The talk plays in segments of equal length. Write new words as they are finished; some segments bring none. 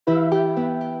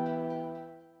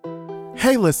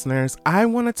Hey listeners, I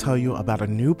want to tell you about a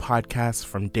new podcast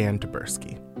from Dan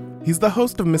Taberski. He's the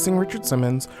host of Missing Richard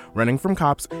Simmons, Running from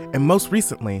Cops, and most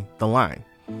recently, The Line.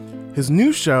 His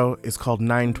new show is called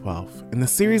 9/12, and the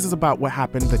series is about what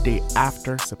happened the day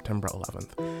after September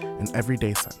 11th and every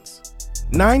day since.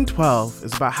 9/12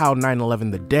 is about how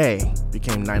 9/11 the day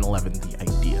became 9/11 the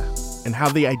idea, and how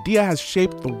the idea has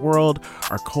shaped the world,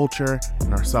 our culture,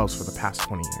 and ourselves for the past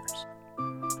 20 years.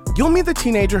 You'll meet the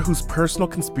teenager whose personal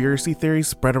conspiracy theories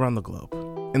spread around the globe,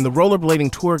 and the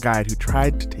rollerblading tour guide who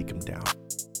tried to take him down.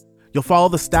 You'll follow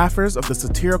the staffers of the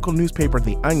satirical newspaper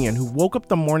The Onion who woke up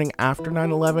the morning after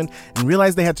 9/11 and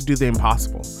realized they had to do the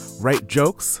impossible, write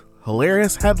jokes,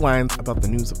 hilarious headlines about the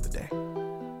news of the day.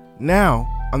 Now,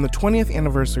 on the 20th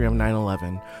anniversary of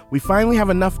 9/11, we finally have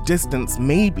enough distance,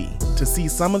 maybe, to see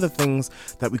some of the things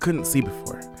that we couldn't see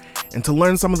before, and to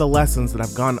learn some of the lessons that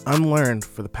have gone unlearned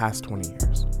for the past 20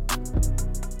 years.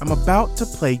 I'm about to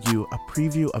play you a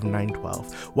preview of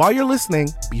 9/12. While you're listening,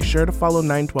 be sure to follow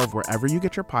 9/12 wherever you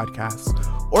get your podcasts,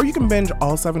 or you can binge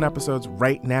all 7 episodes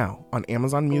right now on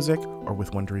Amazon Music or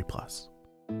with Wondery Plus.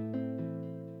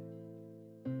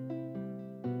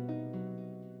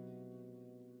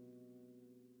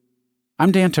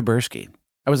 I'm Dan Taberski.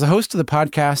 I was the host of the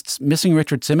podcasts Missing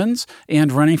Richard Simmons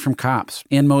and Running from Cops,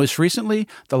 and most recently,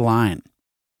 The Line.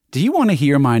 Do you want to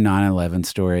hear my 9/11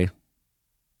 story?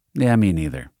 Yeah, me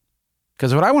neither.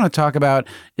 Because what I want to talk about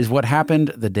is what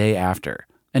happened the day after,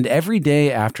 and every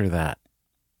day after that.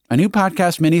 A new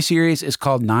podcast miniseries is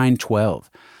called 9/12.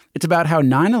 It's about how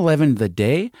 9/11 the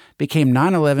day became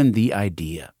 9/11 the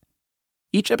idea.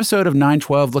 Each episode of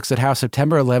 9/12 looks at how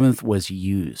September 11th was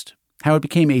used, how it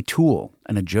became a tool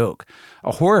and a joke,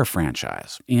 a horror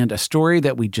franchise, and a story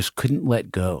that we just couldn't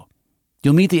let go.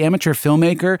 You'll meet the amateur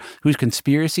filmmaker whose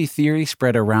conspiracy theory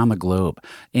spread around the globe,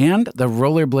 and the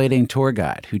rollerblading tour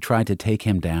guide who tried to take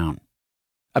him down.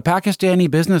 A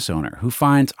Pakistani business owner who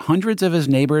finds hundreds of his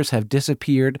neighbors have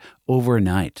disappeared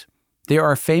overnight. There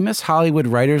are famous Hollywood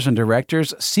writers and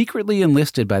directors secretly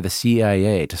enlisted by the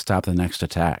CIA to stop the next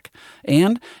attack,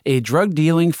 and a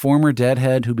drug-dealing former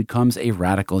deadhead who becomes a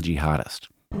radical jihadist.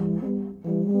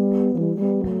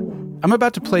 I'm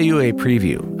about to play you a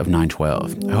preview of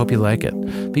 9/12. I hope you like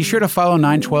it. Be sure to follow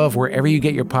 9/12 wherever you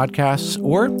get your podcasts,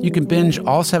 or you can binge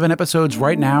all 7 episodes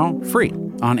right now, free,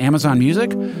 on Amazon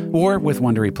Music or with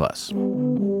Wondery Plus.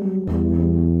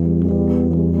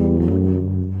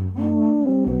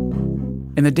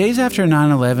 In the days after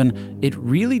 9/11, it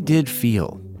really did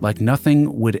feel like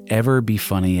nothing would ever be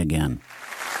funny again.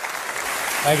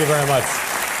 Thank you very much.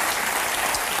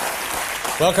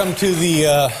 Welcome to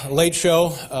the Late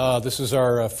Show. This is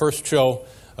our first show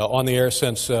on the air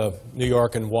since New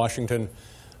York and Washington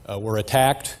were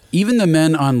attacked. Even the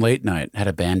men on Late Night had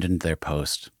abandoned their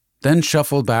post, then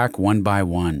shuffled back one by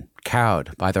one,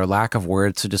 cowed by their lack of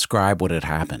words to describe what had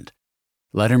happened.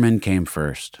 Letterman came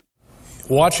first.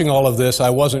 Watching all of this,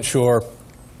 I wasn't sure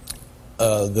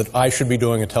that I should be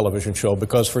doing a television show,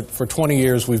 because for 20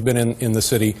 years we've been in the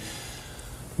city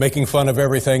making fun of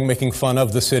everything, making fun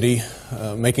of the city,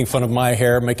 making fun of my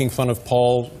hair, making fun of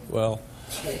Paul, well.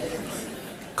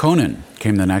 Conan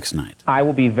came the next night. I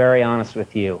will be very honest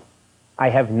with you. I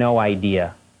have no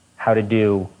idea how to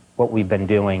do what we've been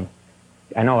doing.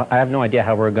 I have no idea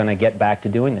how we're going to get back to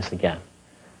doing this again.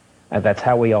 That's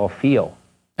how we all feel.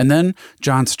 And then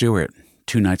Jon Stewart,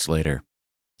 2 nights later.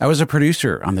 I was a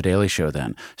producer on The Daily Show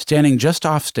then, standing just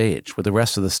off stage with the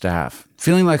rest of the staff,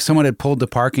 feeling like someone had pulled the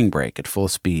parking brake at full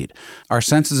speed. Our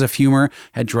senses of humor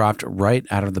had dropped right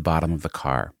out of the bottom of the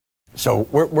car. So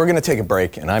we're going to take a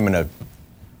break, and I'm going to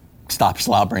stop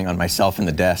slobbering on myself in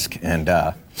the desk, and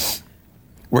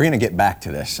we're going to get back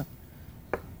to this.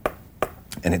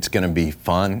 And it's going to be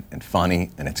fun and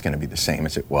funny, and it's going to be the same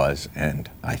as it was, and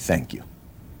I thank you.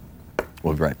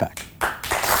 We'll be right back.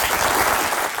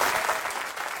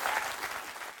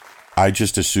 I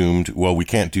just assumed, well, we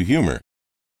can't do humor.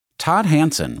 Todd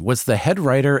Hanson was the head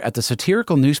writer at the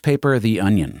satirical newspaper The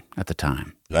Onion at the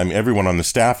time. I mean, everyone on the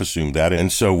staff assumed that,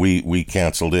 and so we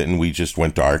canceled it and we just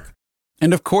went dark.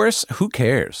 And of course, who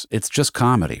cares? It's just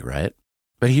comedy, right?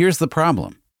 But here's the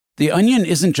problem. The Onion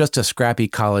isn't just a scrappy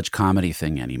college comedy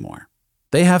thing anymore.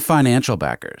 They have financial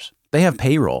backers. They have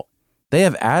payroll. They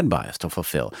have ad buys to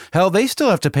fulfill. Hell, they still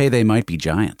have to pay They Might Be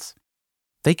Giants.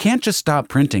 They can't just stop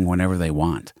printing whenever they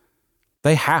want.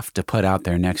 They have to put out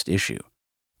their next issue.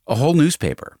 A whole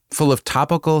newspaper full of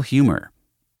topical humor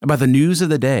about the news of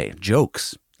the day,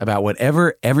 jokes about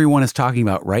whatever everyone is talking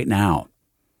about right now.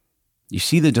 You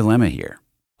see the dilemma here.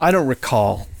 I don't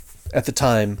recall, at the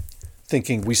time,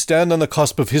 thinking, we stand on the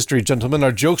cusp of history, gentlemen.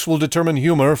 Our jokes will determine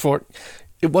humor, for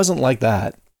it wasn't like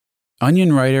that.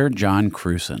 Onion writer John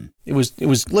Crewson. It was,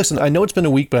 listen, I know it's been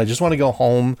a week, but I just want to go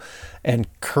home and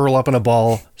curl up in a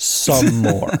ball some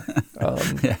more.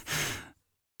 Yeah.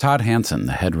 Todd Hansen,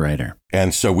 the head writer.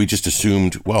 And so we just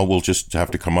assumed, well, we'll just have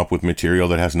to come up with material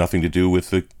that has nothing to do with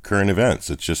the current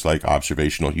events. It's just like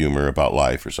observational humor about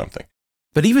life or something.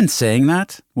 But even saying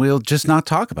that, we'll just not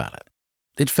talk about it.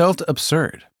 It felt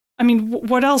absurd. I mean,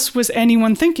 what else was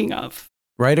anyone thinking of?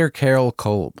 Writer Carol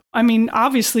Kolb. I mean,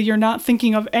 obviously you're not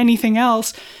thinking of anything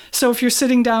else. So if you're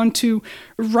sitting down to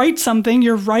write something,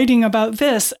 you're writing about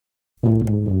this.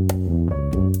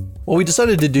 What we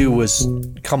decided to do was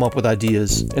come up with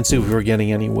ideas and see if we were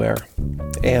getting anywhere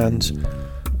and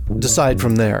decide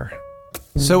from there.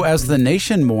 So as the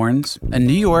nation mourns and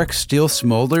New York still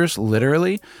smolders,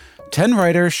 literally, 10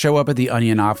 writers show up at the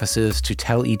Onion offices to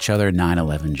tell each other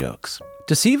 9/11 jokes,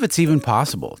 to see if it's even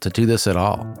possible to do this at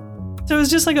all. So it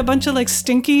was just like a bunch of like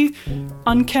stinky,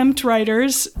 unkempt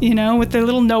writers, you know, with their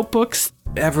little notebooks.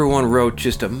 Everyone wrote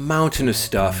just a mountain of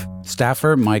stuff.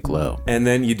 Staffer Mike Lowe. And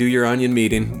then you do your Onion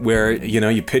meeting where, you know,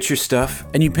 you pitch your stuff.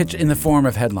 And you pitch in the form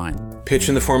of headline. Pitch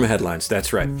in the form of headlines,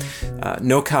 that's right.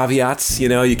 No caveats, you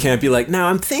know, you can't be like, no,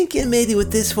 I'm thinking maybe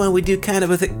with this one we do kind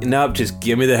of a thing. Nope, just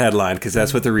give me the headline because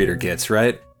that's what the reader gets,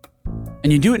 right?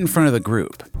 And you do it in front of the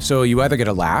group. So you either get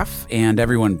a laugh and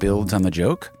everyone builds on the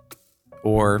joke,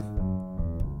 or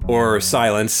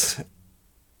silence,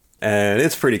 and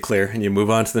it's pretty clear, and you move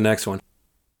on to the next one.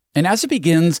 And as it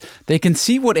begins, they can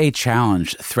see what a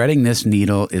challenge threading this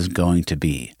needle is going to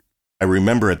be. I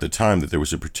remember at the time that there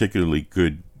was a particularly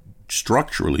good,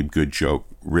 structurally good joke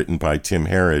written by Tim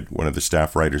Herod, one of the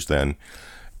staff writers then,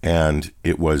 and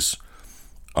it was,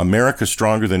 America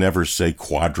stronger than ever, say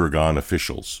Quadragon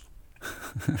officials.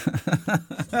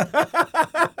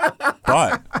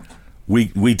 But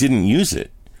we didn't use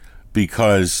it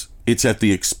because it's at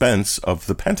the expense of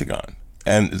the Pentagon,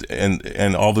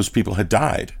 and all those people had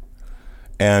died.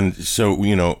 And so,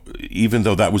 you know, even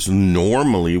though that was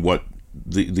normally what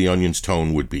the Onion's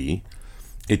tone would be,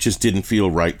 it just didn't feel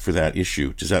right for that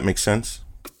issue. Does that make sense?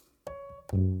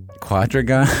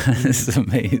 Quadragon is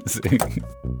amazing.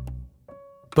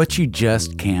 But you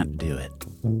just can't do it.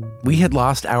 We had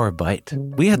lost our bite.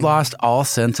 We had lost all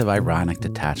sense of ironic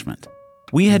detachment.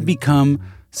 We had become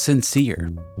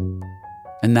sincere.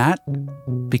 And that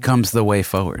becomes the way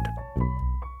forward.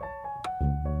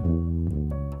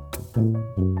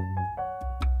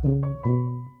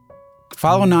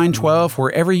 Follow 912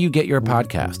 wherever you get your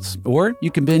podcasts, or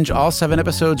you can binge all 7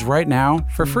 episodes right now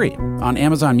for free on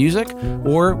Amazon Music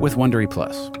or with Wondery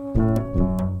Plus.